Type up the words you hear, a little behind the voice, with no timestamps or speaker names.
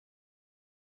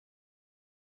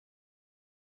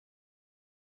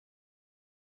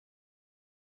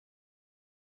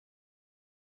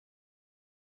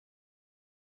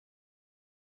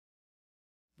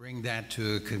Bring that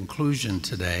to a conclusion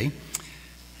today,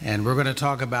 and we're going to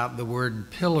talk about the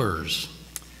word pillars.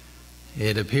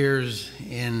 It appears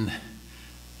in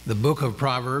the book of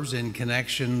Proverbs in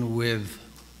connection with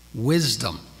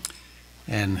wisdom,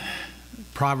 and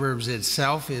Proverbs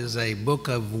itself is a book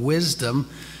of wisdom,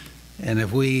 and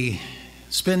if we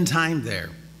spend time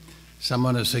there,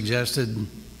 someone has suggested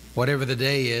whatever the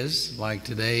day is, like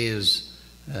today is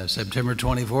September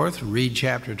 24th, read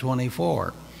chapter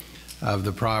 24 of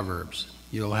the Proverbs.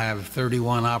 You'll have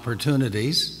 31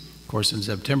 opportunities. Of course, in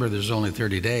September there's only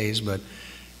 30 days, but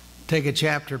take a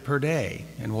chapter per day,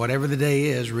 and whatever the day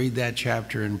is, read that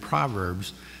chapter in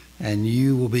Proverbs, and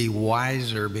you will be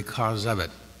wiser because of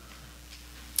it.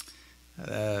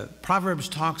 Proverbs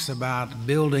talks about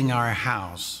building our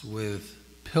house with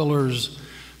pillars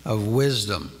of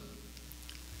wisdom.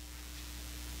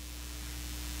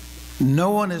 No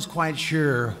one is quite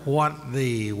sure what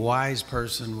the wise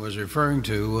person was referring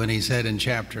to when he said in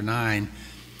chapter 9,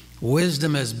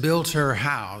 wisdom has built her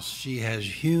house, she has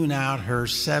hewn out her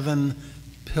 7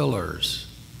 pillars.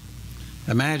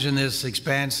 Imagine this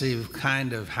expansive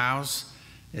kind of house.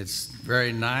 It's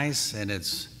very nice and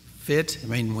it's fit. I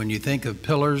mean, when you think of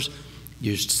pillars,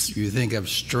 you think of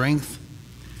strength,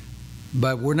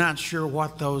 but we're not sure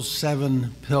what those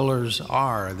 7 pillars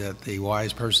are that the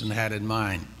wise person had in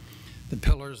mind. The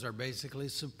pillars are basically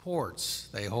supports.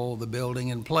 They hold the building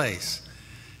in place,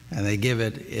 and they give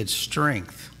it its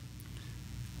strength.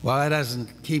 Well, that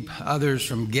doesn't keep others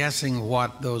from guessing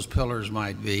what those pillars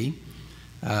might be.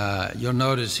 You'll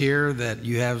notice here that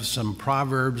you have some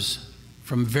proverbs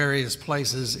from various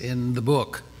places in the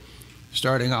book,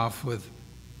 starting off with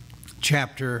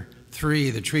chapter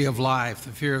 3, the tree of life,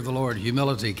 the fear of the Lord,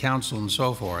 humility, counsel, and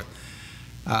so forth.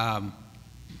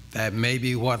 That may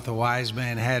be what the wise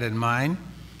man had in mind.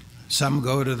 Some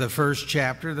go to the first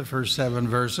chapter, the first 7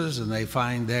 verses, and they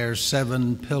find there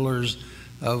 7 pillars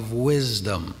of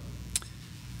wisdom.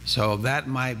 So that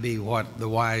might be what the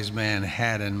wise man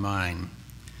had in mind.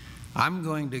 I'm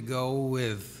going to go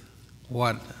with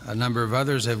what a number of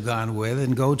others have gone with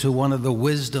and go to one of the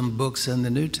wisdom books in the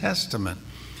New Testament.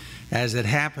 As it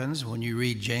happens, when you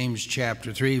read James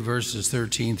chapter 3, verses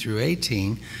 13 through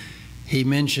 18, he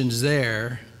mentions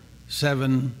there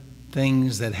 7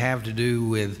 things that have to do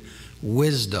with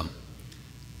wisdom.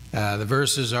 The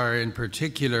verses are in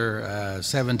particular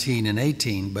 17 and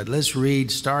 18, but let's read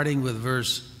starting with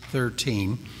verse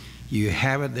 13. You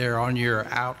have it there on your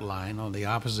outline on the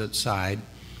opposite side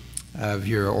of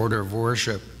your order of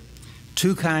worship.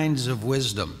 2 kinds of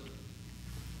wisdom.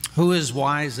 Who is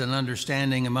wise and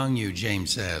understanding among you,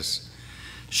 James says?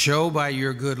 Show by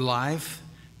your good life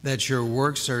that your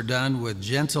works are done with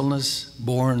gentleness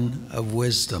born of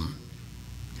wisdom.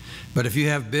 But if you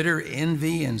have bitter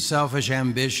envy and selfish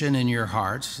ambition in your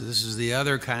hearts, this is the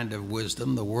other kind of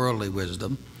wisdom, the worldly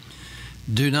wisdom,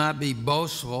 do not be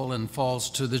boastful and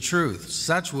false to the truth.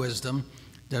 Such wisdom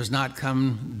does not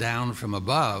come down from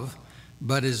above,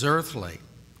 but is earthly,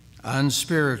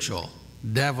 unspiritual,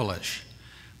 devilish.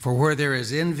 For where there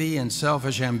is envy and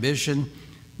selfish ambition,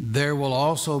 there will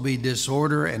also be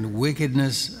disorder and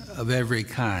wickedness of every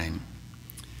kind.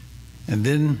 And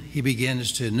then he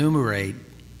begins to enumerate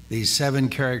these 7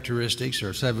 characteristics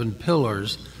or 7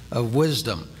 pillars of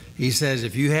wisdom. He says,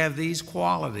 if you have these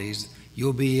qualities,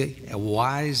 you'll be a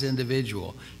wise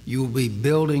individual. You'll be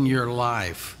building your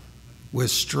life with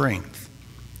strength.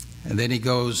 And then he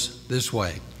goes this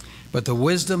way. But the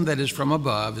wisdom that is from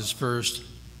above is first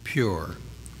pure,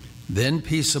 then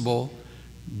peaceable,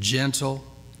 gentle,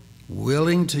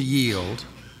 willing to yield,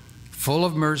 full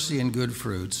of mercy and good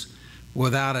fruits,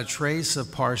 without a trace of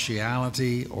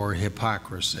partiality or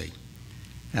hypocrisy.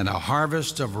 And a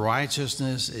harvest of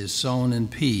righteousness is sown in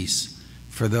peace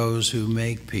for those who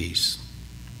make peace.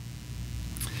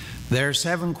 There are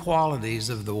 7 qualities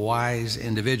of the wise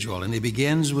individual, and he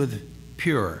begins with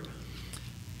pure.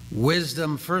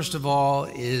 Wisdom, first of all,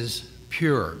 is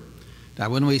pure. Now,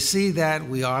 when we see that,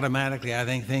 we automatically, I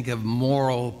think of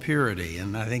moral purity,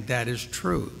 and I think that is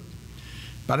true.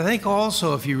 But I think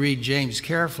also, if you read James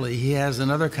carefully, he has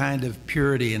another kind of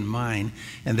purity in mind,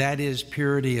 and that is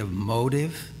purity of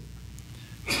motive,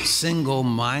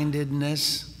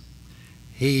 single-mindedness.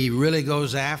 He really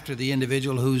goes after the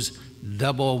individual who's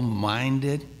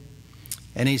double-minded.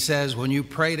 And he says, when you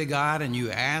pray to God and you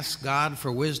ask God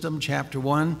for wisdom, chapter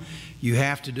 1, you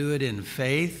have to do it in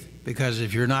faith. Because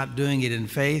if you're not doing it in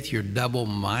faith, you're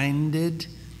double-minded.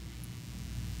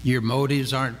 Your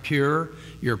motives aren't pure.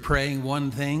 You're praying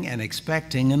one thing and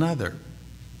expecting another.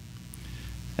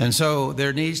 And so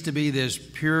there needs to be this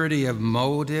purity of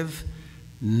motive,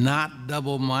 not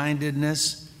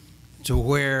double-mindedness, to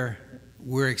where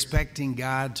we're expecting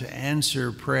God to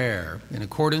answer prayer in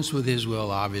accordance with His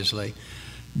will, obviously,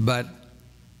 but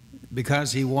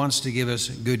because He wants to give us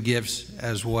good gifts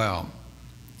as well.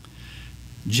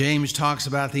 James talks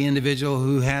about the individual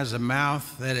who has a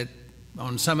mouth that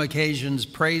on some occasions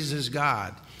praises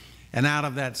God, and out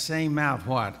of that same mouth,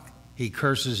 what? He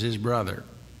curses his brother.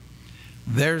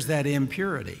 There's that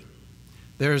impurity.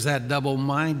 There's that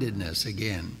double-mindedness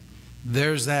again.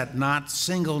 There's that not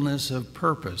singleness of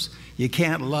purpose. You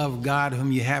can't love God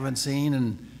whom you haven't seen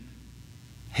and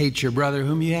hate your brother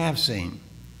whom you have seen.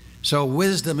 So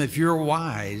wisdom, if you're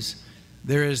wise,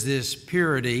 there is this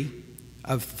purity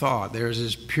of thought. There's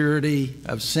this purity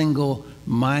of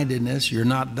single-mindedness. You're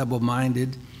not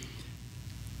double-minded.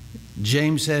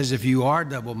 James says if you are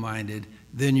double-minded,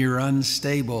 then you're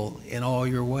unstable in all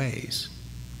your ways.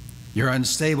 You're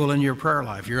unstable in your prayer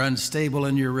life. You're unstable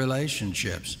in your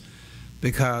relationships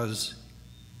because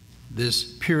this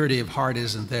purity of heart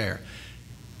isn't there.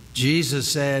 Jesus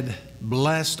said,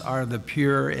 blessed are the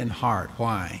pure in heart.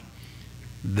 Why?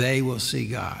 They will see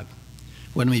God.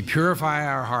 When we purify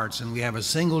our hearts and we have a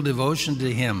single devotion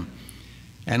to Him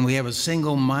and we have a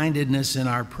single-mindedness in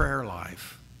our prayer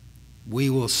life, we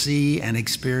will see and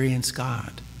experience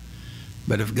God.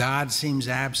 But if God seems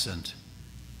absent,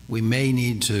 we may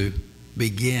need to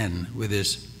begin with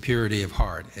this purity of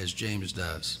heart, as James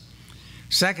does.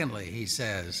 Secondly, he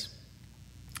says,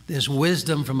 this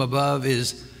wisdom from above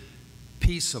is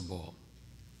peaceable.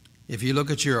 If you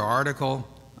look at your article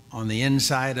on the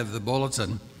inside of the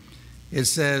bulletin, it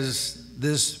says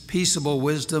this peaceable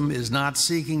wisdom is not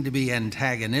seeking to be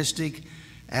antagonistic,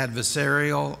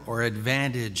 adversarial, or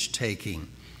advantage-taking.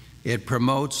 It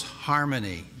promotes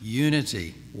harmony,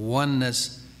 unity,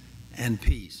 oneness, and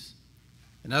peace.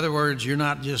 In other words, you're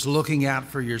not just looking out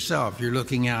for yourself, you're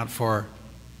looking out for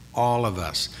all of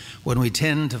us. When we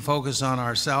tend to focus on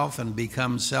ourselves and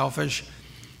become selfish,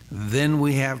 then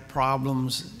we have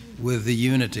problems with the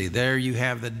unity. There you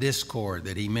have the discord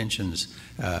that he mentions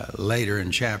later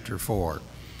in chapter 4.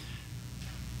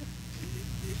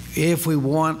 If we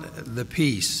want the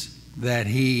peace that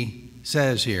he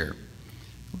says here,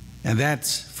 and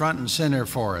that's front and center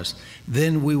for us,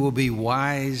 then we will be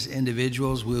wise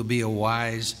individuals, we'll be a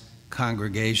wise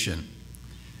congregation.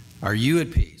 Are you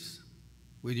at peace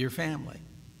with your family?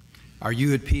 Are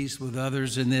you at peace with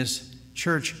others in this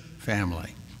church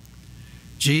family?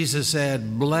 Jesus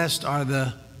said, blessed are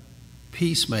the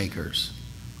peacemakers.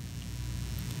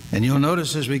 And you'll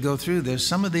notice as we go through this,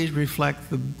 some of these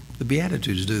reflect the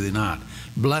Beatitudes, do they not?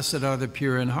 Blessed are the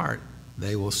pure in heart,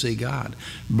 they will see God.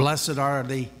 Blessed are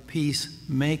the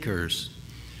peacemakers,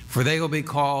 for they will be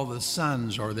called the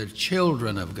sons or the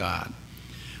children of God.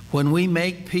 When we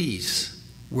make peace,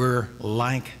 we're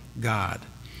like God,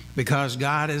 because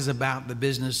God is about the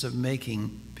business of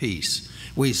making peace.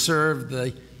 We serve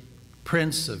the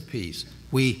Prince of Peace.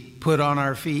 We put on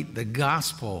our feet the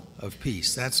gospel of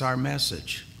peace. That's our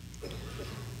message.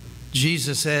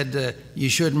 Jesus said you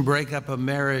shouldn't break up a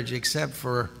marriage except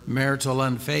for marital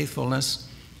unfaithfulness.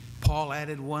 Paul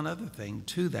added one other thing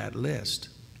to that list.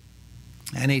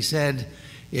 And he said,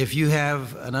 if you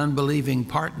have an unbelieving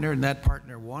partner and that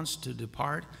partner wants to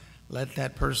depart, let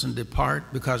that person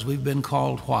depart, because we've been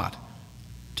called what?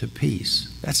 To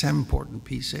peace. That's how important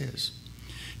peace is.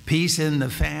 Peace in the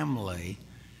family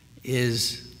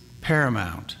is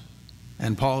paramount.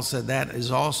 And Paul said that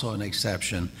is also an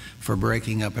exception for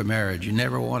breaking up a marriage. You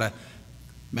never want to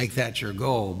make that your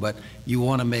goal, but you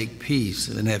want to make peace.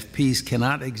 And if peace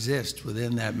cannot exist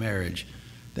within that marriage,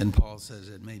 then Paul says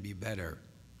it may be better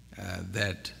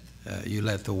that you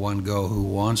let the one go who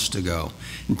wants to go.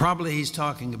 And probably he's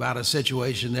talking about a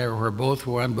situation there where both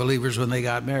were unbelievers when they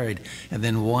got married, and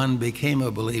then one became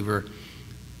a believer,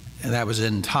 and that was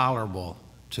intolerable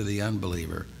to the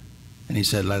unbeliever. And he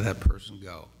said, let that person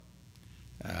go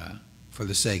for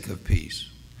the sake of peace.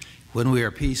 When we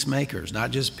are peacemakers,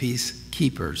 not just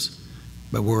peacekeepers,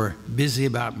 but we're busy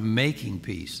about making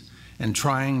peace and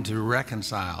trying to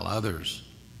reconcile others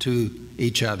to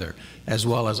each other, as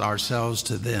well as ourselves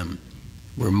to them,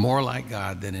 we're more like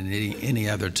God than in any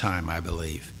other time, I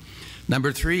believe.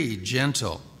 Number 3,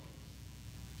 gentle.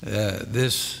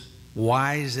 This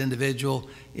wise individual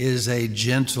is a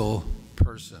gentle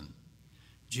person.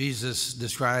 Jesus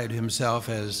described himself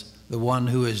as the one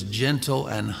who is gentle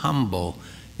and humble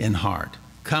in heart.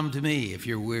 Come to me if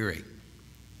you're weary.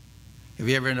 Have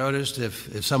you ever noticed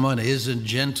if someone isn't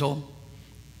gentle,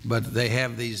 but they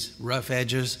have these rough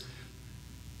edges,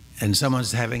 and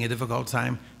someone's having a difficult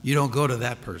time, you don't go to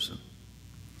that person.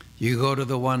 You go to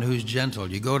the one who's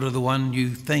gentle. You go to the one you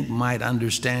think might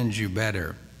understand you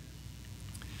better.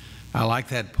 I like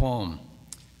that poem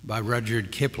by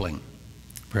Rudyard Kipling,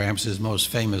 perhaps his most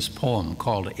famous poem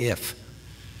called If.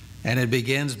 And it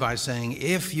begins by saying,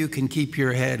 if you can keep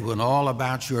your head when all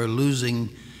about you are losing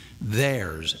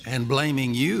theirs and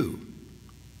blaming you.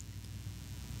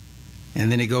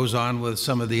 And then he goes on with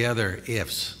some of the other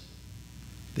ifs,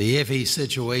 the iffy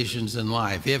situations in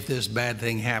life, if this bad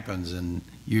thing happens and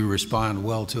you respond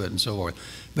well to it and so forth.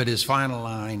 But his final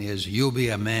line is, you'll be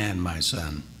a man, my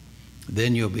son.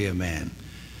 Then you'll be a man.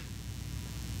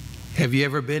 Have you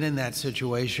ever been in that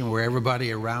situation where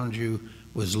everybody around you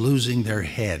was losing their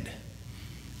head?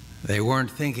 They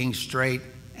weren't thinking straight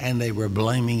and they were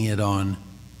blaming it on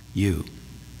you.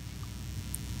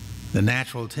 The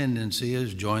natural tendency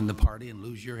is join the party and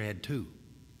lose your head too.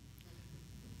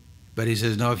 But he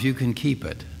says, no, if you can keep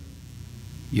it,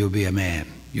 you'll be a man.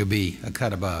 You'll be a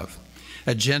cut above.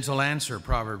 A gentle answer,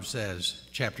 Proverbs says,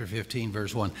 chapter 15,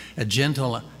 verse 1. A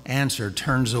gentle answer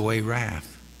turns away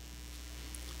wrath.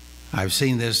 I've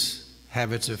seen this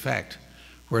have its effect,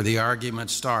 where the argument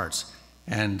starts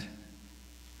and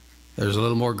there's a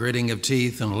little more gritting of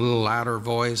teeth and a little louder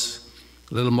voice,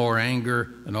 a little more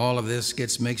anger, and all of this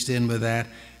gets mixed in with that,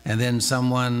 and then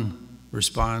someone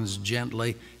responds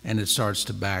gently and it starts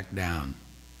to back down.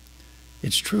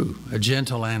 It's true. A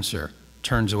gentle answer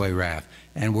turns away wrath.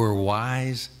 And we're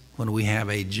wise when we have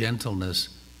a gentleness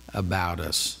about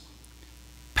us.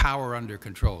 Power under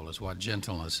control is what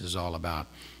gentleness is all about.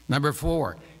 Number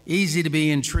 4, easy to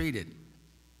be entreated.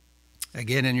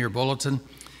 Again, in your bulletin,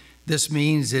 this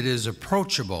means it is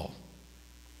approachable.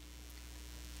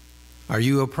 Are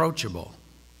you approachable?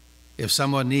 If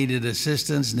someone needed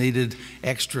assistance, needed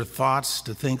extra thoughts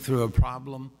to think through a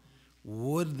problem,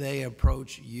 would they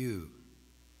approach you?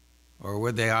 Or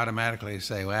would they automatically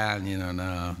say, well,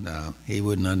 no, he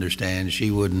wouldn't understand,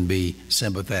 she wouldn't be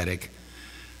sympathetic?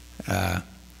 A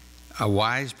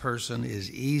wise person is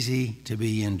easy to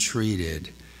be entreated,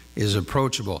 is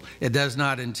approachable. It does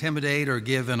not intimidate or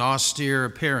give an austere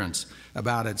appearance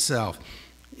about itself.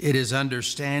 It is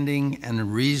understanding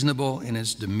and reasonable in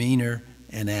its demeanor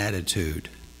and attitude.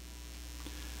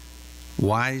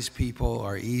 Wise people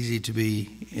are easy to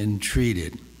be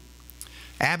entreated.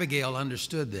 Abigail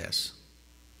understood this.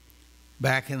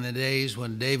 Back in the days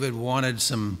when David wanted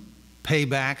some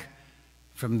payback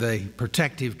from the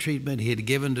protective treatment he had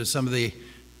given to some of the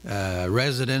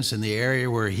residents in the area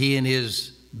where he and his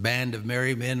band of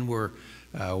merry men were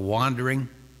wandering,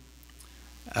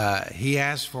 he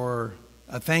asked for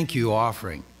a thank you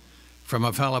offering from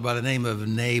a fellow by the name of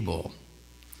Nabal.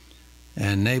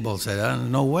 And Nabal said,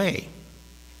 no way.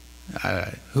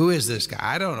 Who is this guy?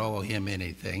 I don't owe him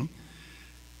anything.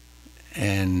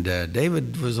 And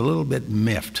David was a little bit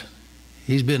miffed.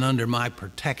 He's been under my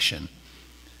protection,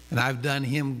 and I've done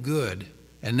him good,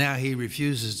 and now he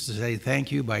refuses to say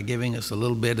thank you by giving us a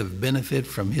little bit of benefit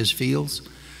from his fields.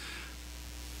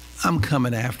 I'm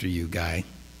coming after you, guy.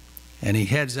 And he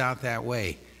heads out that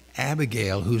way.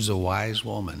 Abigail, who's a wise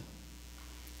woman,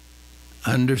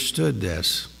 understood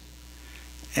this,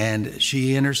 and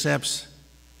she intercepts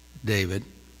David.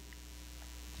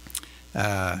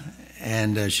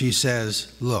 And she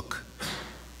says, look,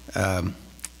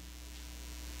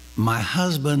 my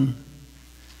husband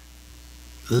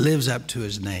lives up to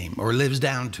his name, or lives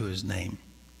down to his name.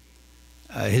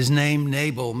 His name,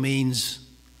 Nabal, means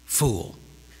fool.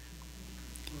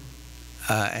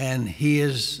 And he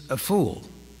is a fool.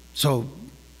 So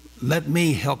let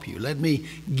me help you. Let me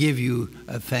give you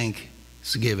a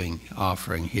thanksgiving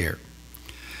offering here.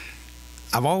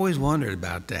 I've always wondered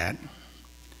about that.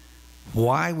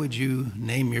 Why would you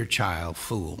name your child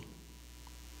Fool?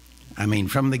 I mean,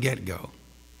 from the get-go.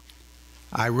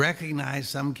 I recognize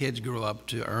some kids grow up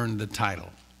to earn the title.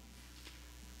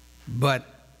 But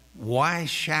why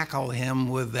shackle him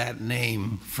with that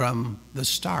name from the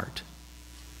start?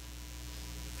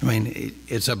 I mean,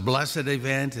 it's a blessed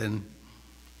event, and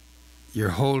you're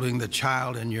holding the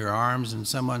child in your arms, and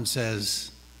someone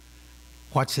says,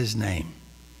 what's his name?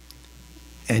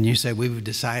 And you say, we've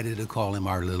decided to call him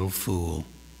our little fool,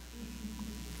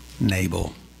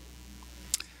 Nabal.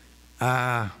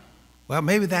 Well,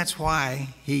 maybe that's why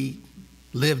he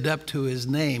lived up to his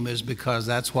name, is because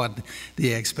that's what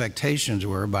the expectations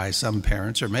were by some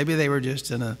parents, or maybe they were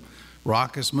just in a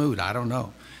raucous mood. I don't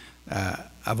know.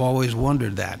 I've always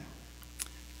wondered that.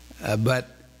 But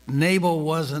Nabal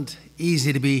wasn't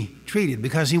easy to be treated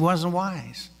because he wasn't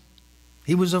wise.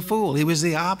 He was a fool. He was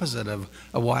the opposite of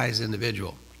a wise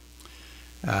individual.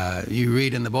 You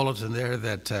read in the bulletin there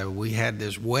that we had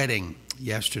this wedding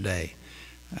yesterday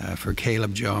for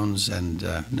Caleb Jones and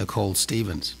Nicole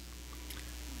Stevens.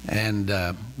 And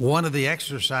one of the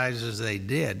exercises they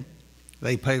did,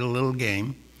 they played a little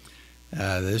game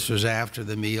This was after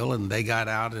the meal, and they got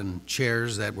out in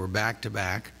chairs that were back to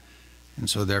back, and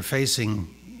so they're facing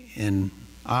in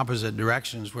opposite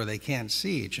directions where they can't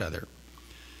see each other.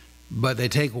 But they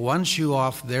take one shoe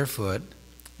off their foot,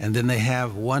 and then they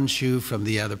have one shoe from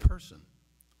the other person.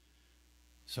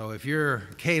 So if you're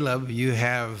Caleb, you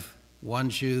have one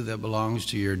shoe that belongs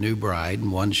to your new bride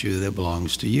and one shoe that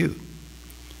belongs to you.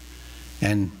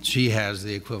 And she has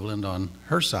the equivalent on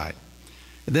her side.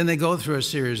 And then they go through a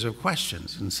series of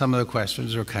questions, and some of the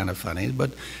questions are kind of funny,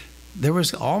 but there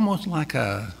was almost like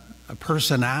a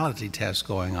personality test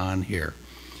going on here.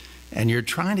 And you're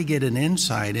trying to get an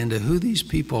insight into who these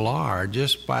people are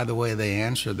just by the way they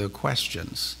answer the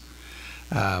questions.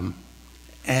 And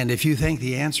if you think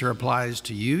the answer applies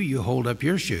to you, you hold up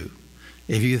your shoe.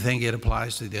 If you think it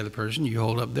applies to the other person, you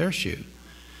hold up their shoe.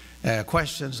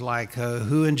 Questions like,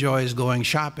 who enjoys going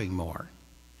shopping more?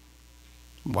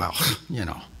 Well, you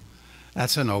know,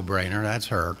 that's a no-brainer. That's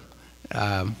her.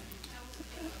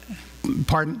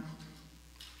 Pardon?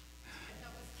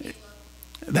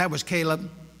 That was Caleb?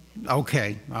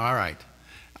 Okay, all right.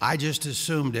 I just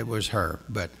assumed it was her,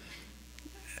 but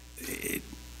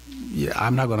yeah,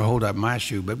 I'm not going to hold up my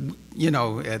shoe. But, you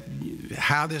know,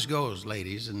 how this goes,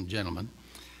 ladies and gentlemen,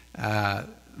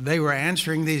 they were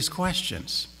answering these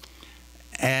questions.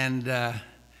 And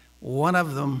one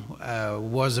of them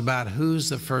was about who's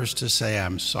the first to say,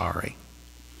 I'm sorry.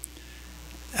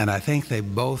 And I think they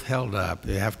both held up.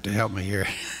 You have to help me here,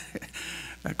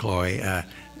 Chloe.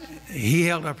 He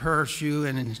held up her shoe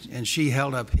and she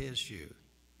held up his shoe.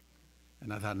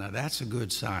 And I thought, now that's a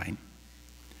good sign.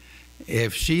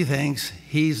 If she thinks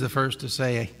he's the first to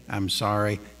say, I'm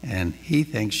sorry, and he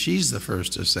thinks she's the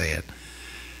first to say it.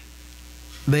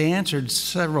 They answered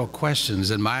several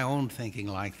questions in my own thinking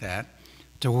like that,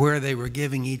 to where they were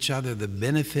giving each other the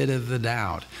benefit of the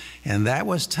doubt. And that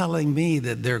was telling me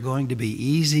that they're going to be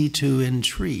easy to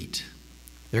entreat.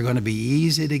 They're going to be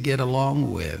easy to get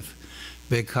along with,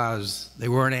 because they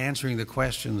weren't answering the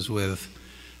questions with,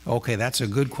 okay, that's a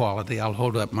good quality, I'll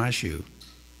hold up my shoe.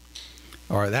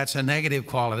 Or that's a negative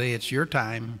quality, it's your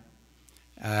time.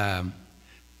 I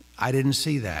didn't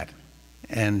see that.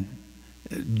 And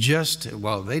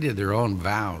well, they did their own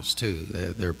vows too,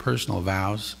 their personal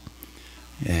vows.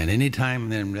 And anytime,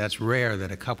 then that's rare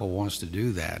that a couple wants to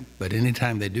do that. But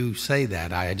anytime they do say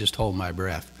that, I just hold my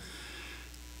breath.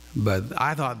 But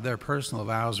I thought their personal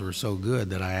vows were so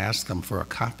good that I asked them for a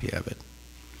copy of it.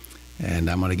 And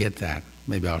I'm going to get that.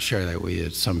 Maybe I'll share that with you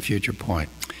at some future point.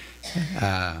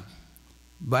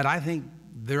 But I think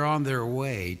they're on their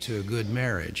way to a good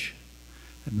marriage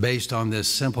based on this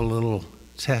simple little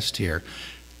test here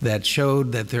that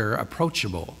showed that they're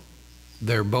approachable.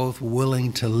 They're both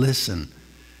willing to listen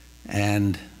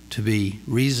and to be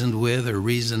reasoned with or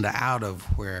reasoned out of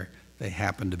where they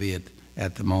happen to be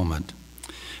at the moment.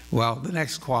 Well, the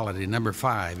next quality, number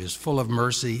 5, is full of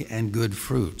mercy and good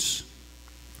fruits.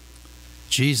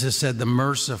 Jesus said the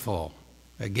merciful,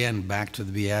 again, back to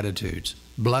the Beatitudes,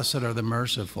 blessed are the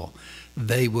merciful,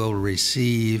 they will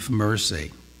receive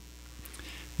mercy.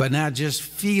 But now just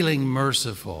feeling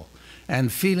merciful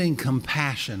and feeling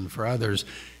compassion for others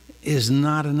is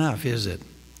not enough, is it?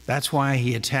 That's why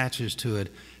he attaches to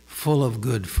it full of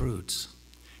good fruits.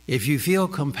 If you feel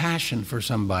compassion for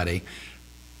somebody,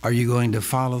 are you going to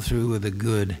follow through with a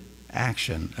good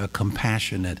action, a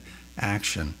compassionate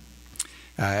action?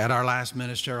 At our last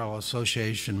Ministerial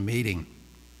Association meeting,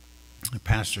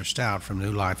 Pastor Stout from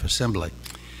New Life Assembly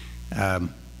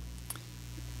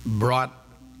brought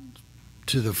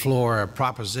to the floor a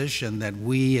proposition that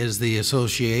we as the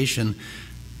association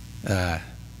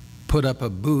put up a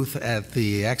booth at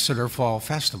the Exeter Fall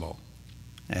Festival.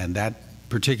 And that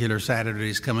particular Saturday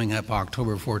is coming up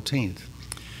October 14th.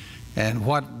 And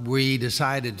what we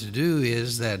decided to do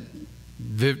is that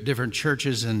different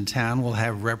churches in town will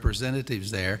have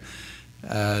representatives there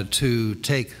to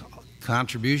take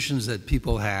contributions that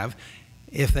people have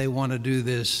if they want to do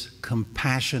this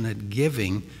compassionate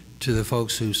giving to the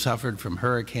folks who suffered from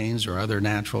hurricanes or other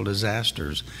natural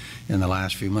disasters in the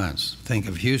last few months. Think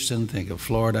of Houston, think of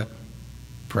Florida,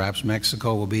 perhaps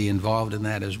Mexico will be involved in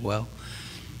that as well.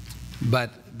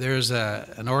 But there's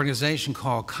an organization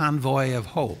called Convoy of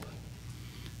Hope.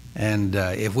 And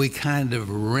if we kind of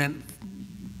rent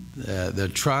the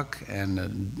truck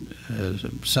and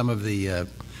some of the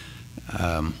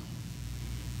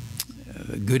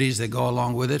goodies that go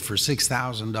along with it for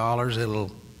 $6,000,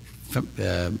 it'll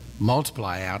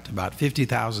multiply out to about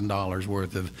 $50,000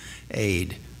 worth of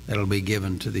aid that'll be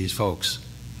given to these folks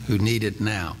who need it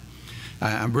now.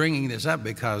 I'm bringing this up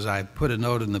because I put a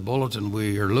note in the bulletin.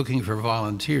 We are looking for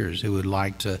volunteers who would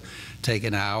like to take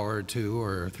an hour or 2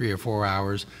 or 3 or 4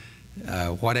 hours,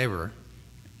 whatever,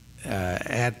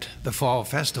 at the Fall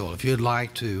Festival. If you'd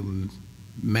like to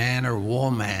man or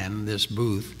woman this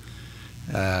booth,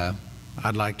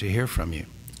 I'd like to hear from you.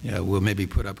 We'll maybe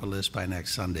put up a list by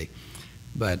next Sunday,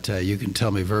 but you can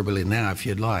tell me verbally now if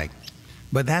you'd like.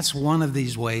 But that's one of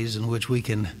these ways in which we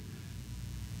can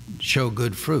show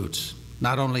good fruits.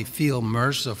 Not only feel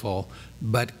merciful,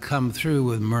 but come through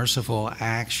with merciful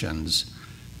actions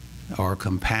or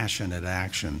compassionate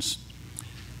actions.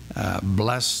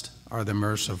 Blessed are the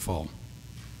merciful.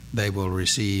 They will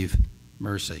receive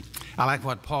mercy. I like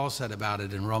what Paul said about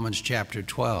it in Romans chapter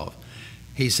 12.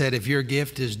 He said, if your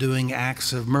gift is doing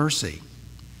acts of mercy,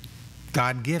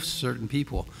 God gifts certain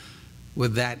people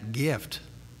with that gift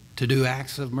to do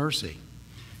acts of mercy.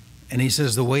 And he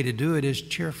says the way to do it is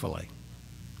cheerfully.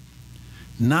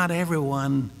 Not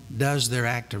everyone does their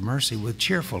act of mercy with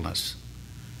cheerfulness.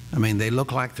 I mean, they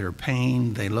look like they're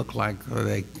pained, they look like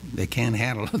they can't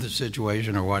handle the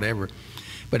situation or whatever.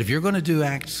 But if you're going to do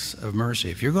acts of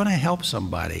mercy, if you're going to help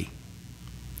somebody,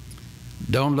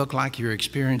 don't look like you're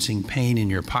experiencing pain in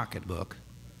your pocketbook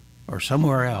or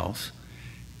somewhere else.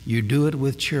 You do it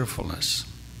with cheerfulness.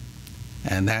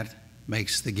 And that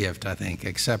makes the gift, I think,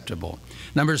 acceptable.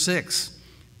 Number 6,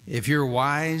 if you're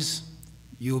wise,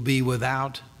 you'll be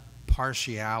without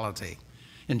partiality.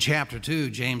 In chapter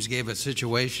 2, James gave a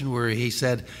situation where he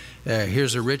said,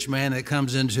 here's a rich man that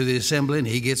comes into the assembly and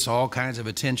he gets all kinds of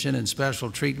attention and special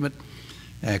treatment.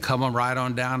 Come on right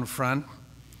on down front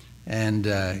and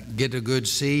get a good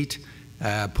seat.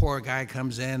 Poor guy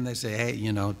comes in, they say,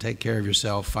 hey, take care of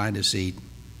yourself, find a seat,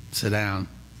 sit down,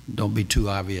 don't be too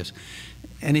obvious.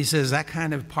 And he says that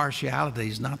kind of partiality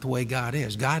is not the way God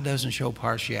is. God doesn't show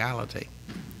partiality.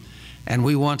 And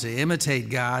we want to imitate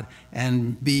God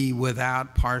and be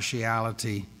without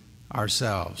partiality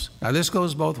ourselves. Now, this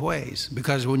goes both ways,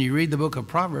 because when you read the book of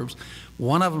Proverbs,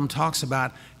 one of them talks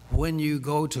about when you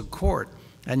go to court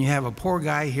and you have a poor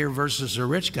guy here versus a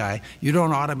rich guy, you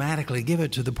don't automatically give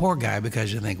it to the poor guy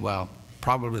because you think, well,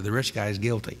 probably the rich guy is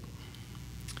guilty.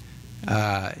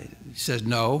 He says,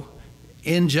 no,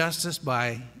 injustice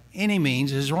by any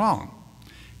means is wrong.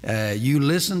 You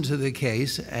listen to the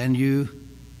case and you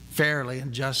fairly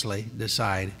and justly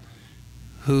decide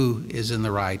who is in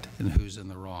the right and who's in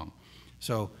the wrong.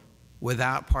 So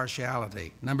without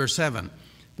partiality. Number 7,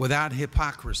 without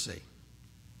hypocrisy.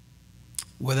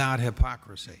 Without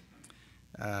hypocrisy.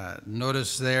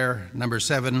 Notice there, number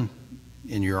 7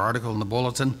 in your article in the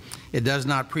bulletin, it does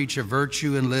not preach a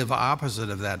virtue and live opposite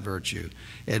of that virtue.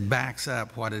 It backs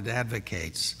up what it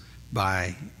advocates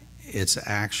by its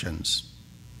actions.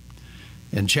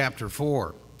 In chapter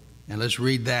 4, and let's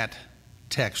read that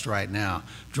text right now,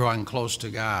 drawing close to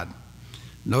God.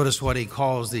 Notice what he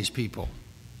calls these people.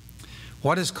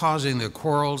 What is causing the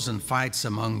quarrels and fights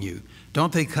among you?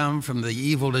 Don't they come from the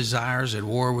evil desires at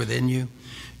war within you?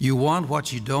 You want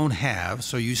what you don't have,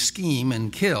 so you scheme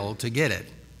and kill to get it.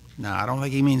 Now, I don't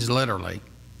think he means literally,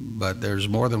 but there's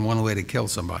more than one way to kill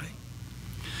somebody.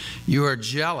 You are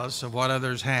jealous of what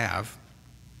others have,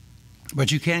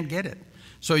 but you can't get it.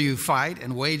 So you fight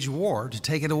and wage war to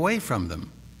take it away from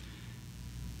them.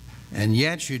 And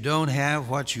yet you don't have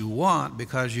what you want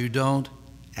because you don't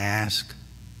ask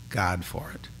God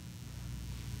for it.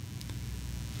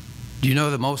 Do you know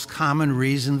the most common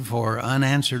reason for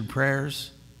unanswered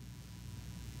prayers?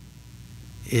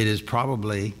 It is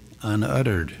probably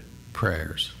unuttered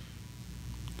prayers.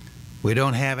 We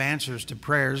don't have answers to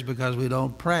prayers because we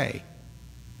don't pray,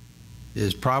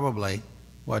 is probably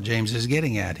what James is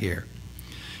getting at here.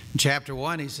 In chapter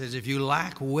 1, he says, if you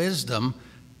lack wisdom,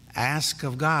 ask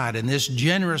of God, and this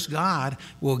generous God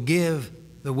will give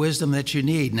the wisdom that you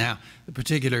need. Now, the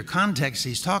particular context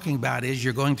he's talking about is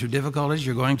you're going through difficulties,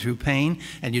 you're going through pain,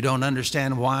 and you don't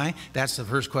understand why. That's the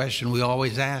first question we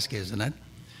always ask, isn't it?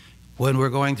 When we're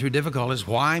going through difficulties,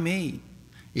 why me?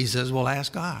 He says, well,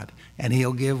 ask God, and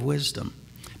he'll give wisdom.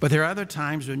 But there are other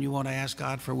times when you want to ask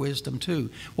God for wisdom too.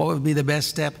 What would be the best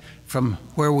step from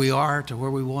where we are to where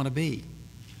we want to be?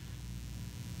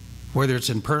 Whether it's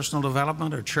in personal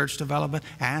development or church development,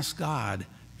 ask God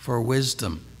for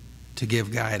wisdom to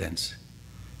give guidance.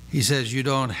 He says you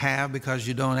don't have because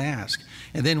you don't ask.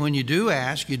 And then when you do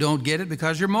ask, you don't get it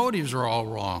because your motives are all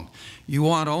wrong. You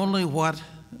want only what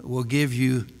will give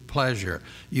you pleasure,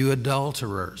 you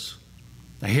adulterers.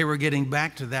 Now here we're getting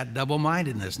back to that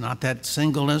double-mindedness, not that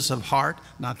singleness of heart,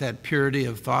 not that purity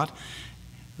of thought.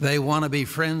 They want to be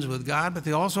friends with God, but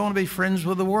they also want to be friends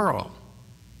with the world.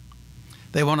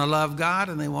 They want to love God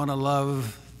and they want to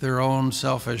love their own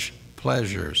selfish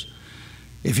pleasures.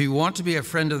 If you want to be a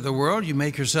friend of the world, you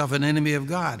make yourself an enemy of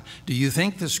God. Do you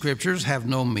think the scriptures have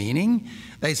no meaning?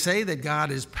 They say that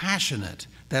God is passionate,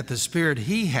 that the Spirit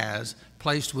He has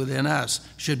placed within us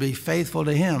should be faithful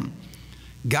to Him.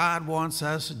 God wants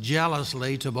us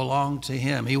jealously to belong to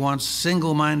Him. He wants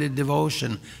single-minded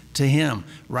devotion to Him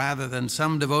rather than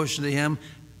some devotion to Him,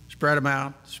 spread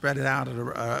it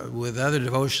out with other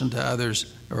devotion to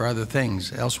others or other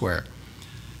things elsewhere.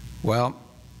 Well,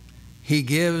 He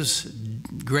gives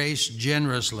grace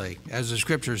generously, as the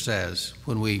scripture says,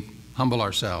 when we humble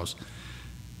ourselves.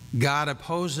 God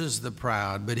opposes the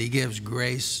proud, but He gives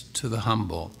grace to the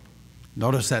humble.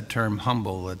 Notice that term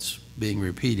humble that's being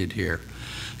repeated here.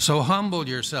 So humble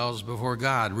yourselves before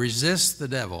God. Resist the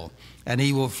devil, and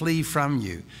he will flee from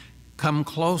you. Come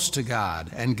close to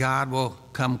God, and God will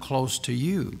come close to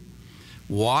you.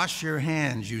 Wash your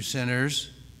hands, you sinners.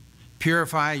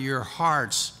 Purify your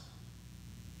hearts,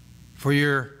 for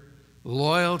your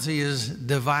loyalty is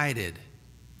divided.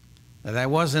 Now, that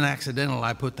wasn't accidental.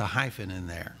 I put the hyphen in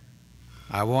there.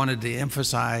 I wanted to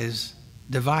emphasize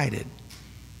divided.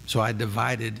 So I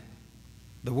divided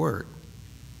the word.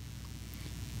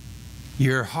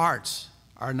 Your hearts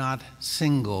are not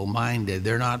single-minded.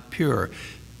 They're not pure.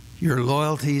 Your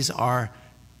loyalties are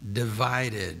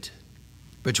divided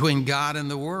between God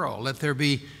and the world. Let there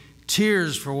be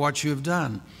tears for what you have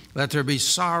done. Let there be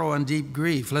sorrow and deep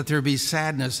grief. Let there be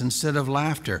sadness instead of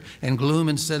laughter and gloom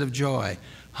instead of joy.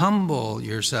 Humble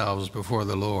yourselves before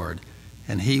the Lord,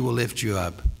 and He will lift you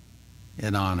up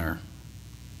in honor.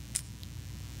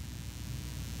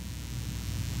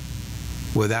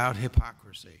 Without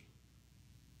hypocrisy,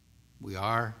 we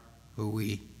are who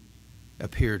we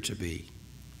appear to be,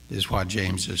 is what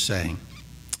James is saying.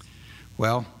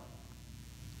 Well,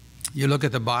 you look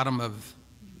at the bottom of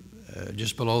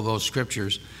just below those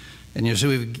scriptures, and you see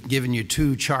we've given you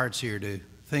two charts here to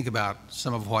think about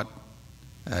some of what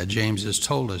James has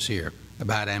told us here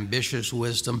about ambitious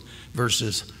wisdom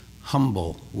versus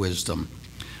humble wisdom.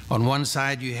 On one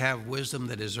side, you have wisdom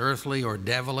that is earthly or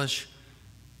devilish.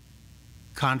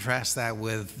 Contrast that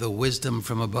with the wisdom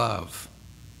from above.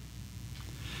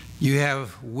 You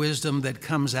have wisdom that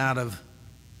comes out of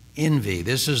envy.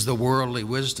 This is the worldly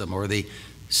wisdom, or the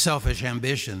selfish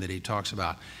ambition that he talks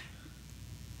about.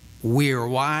 We are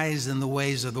wise in the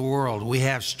ways of the world. We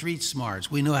have street smarts.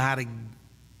 We know how to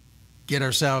get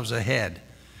ourselves ahead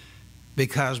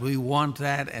because we want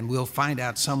that, and we'll find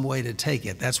out some way to take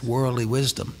it. That's worldly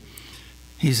wisdom.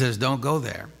 He says, don't go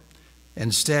there.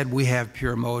 Instead, we have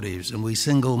pure motives, and we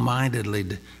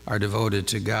single-mindedly are devoted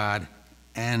to God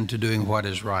and to doing what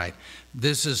is right.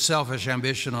 This is selfish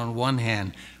ambition on one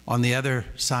hand. On the other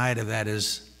side of that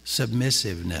is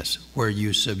submissiveness, where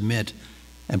you submit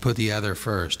and put the other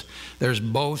first. There's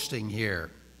boasting here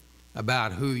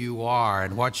about who you are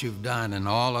and what you've done and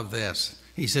all of this.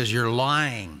 He says you're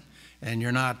lying and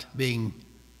you're not being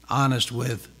honest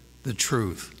with the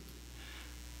truth.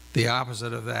 The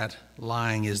opposite of that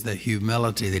lying is the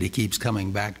humility that he keeps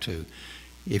coming back to.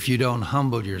 If you don't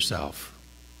humble yourself,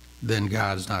 then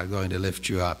God's not going to lift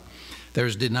you up.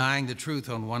 There's denying the truth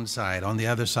on one side. On the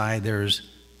other side, there's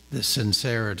the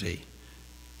sincerity.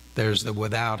 There's the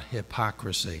without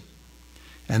hypocrisy.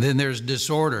 And then there's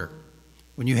disorder.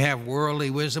 When you have worldly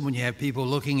wisdom, when you have people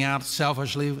looking out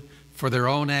selfishly for their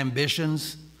own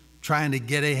ambitions, trying to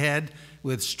get ahead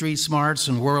with street smarts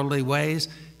and worldly ways,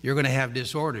 you're going to have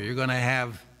disorder. You're going to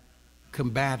have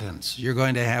combatants. You're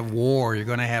going to have war. You're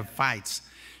going to have fights.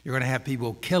 You're going to have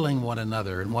people killing one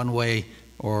another in one way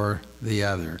or the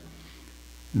other.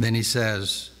 And then he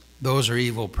says, those are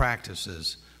evil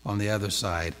practices. On the other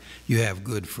side, you have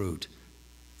good fruit,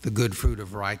 the good fruit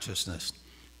of righteousness.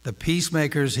 The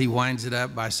peacemakers, he winds it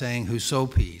up by saying, who sow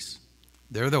peace.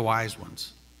 They're the wise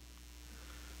ones.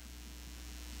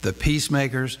 The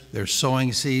peacemakers, they're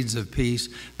sowing seeds of peace.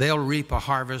 They'll reap a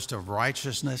harvest of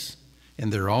righteousness in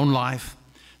their own life.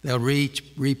 They'll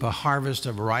reap a harvest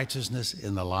of righteousness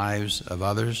in the lives of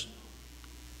others.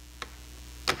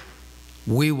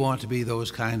 We want to be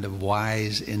those kind of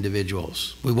wise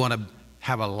individuals. We want to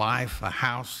have a life, a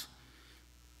house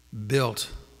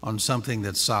built on something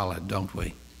that's solid, don't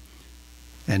we?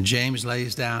 And James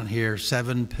lays down here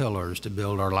 7 pillars to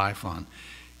build our life on.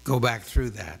 Go back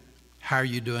through that. How are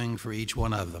you doing for each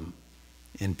one of them?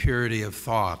 In purity of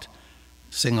thought,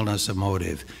 singleness of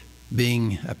motive,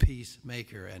 being a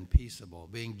peacemaker and peaceable,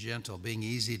 being gentle, being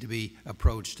easy to be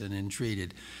approached and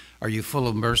entreated. Are you full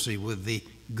of mercy with the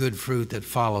good fruit that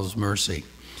follows mercy?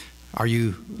 Are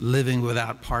you living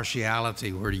without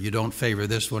partiality where you don't favor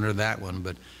this one or that one,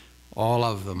 but all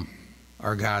of them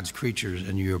are God's creatures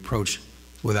and you approach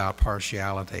without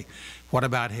partiality? What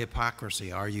about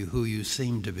hypocrisy? Are you who you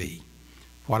seem to be?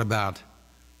 What about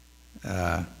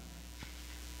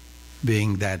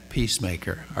being that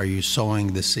peacemaker? Are you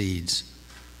sowing the seeds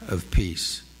of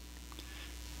peace?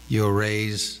 You'll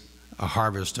raise a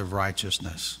harvest of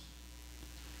righteousness.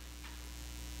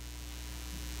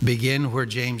 Begin where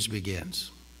James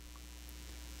begins.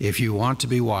 If you want to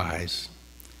be wise,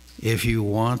 if you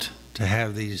want to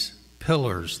have these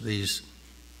pillars, these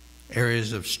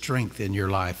areas of strength in your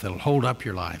life that'll hold up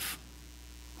your life,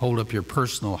 hold up your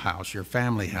personal house, your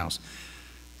family house,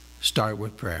 start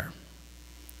with prayer.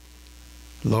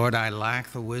 Lord, I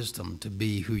lack the wisdom to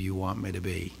be who you want me to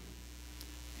be.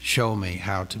 Show me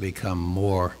how to become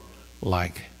more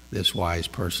like this wise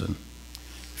person.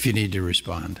 If you need to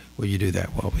respond, will you do that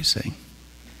while we sing?